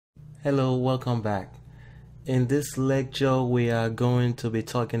Hello, welcome back. In this lecture, we are going to be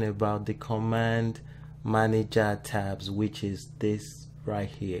talking about the command manager tabs, which is this right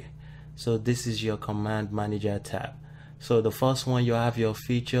here. So this is your command manager tab. So the first one, you have your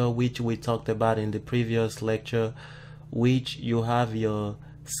feature, which we talked about in the previous lecture, which you have your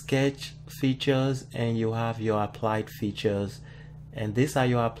sketch features and you have your applied features. And these are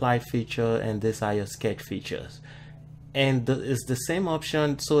your applied feature and these are your sketch features. And it's the same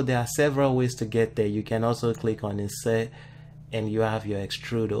option, so there are several ways to get there. You can also click on insert and you have your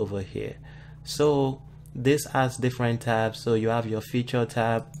extrude over here. So this has different tabs. So you have your feature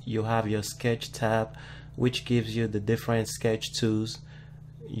tab, you have your sketch tab, which gives you the different sketch tools.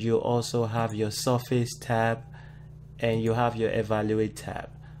 You also have your surface tab and you have your evaluate tab.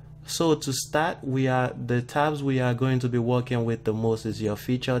 So to start, the tabs we are going to be working with the most is your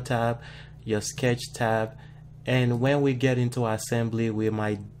feature tab, your sketch tab, and when we get into assembly we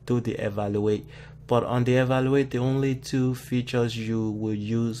might do the evaluate. But on the evaluate, the only two features you will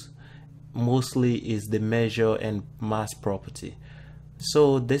use mostly is the measure and mass property.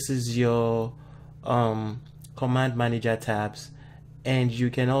 So this is your command manager tabs. And you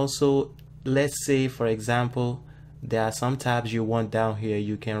can also, let's say for example, there are some tabs you want down here.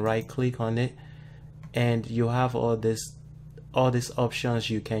 You can right click on it and you have all these options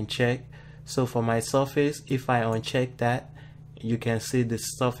you can check. So for my surface, if I uncheck that, you can see the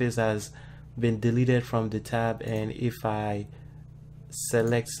surface has been deleted from the tab. And if I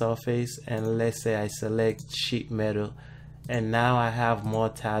select surface and let's say I select sheet metal, and now I have more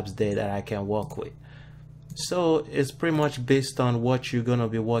tabs there that I can work with. So it's pretty much based on what you're going to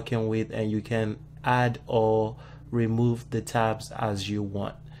be working with, and you can add or remove the tabs as you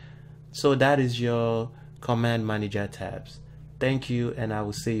want. So that is your command manager tabs. Thank you, and I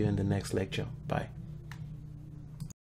will see you in the next lecture. Bye.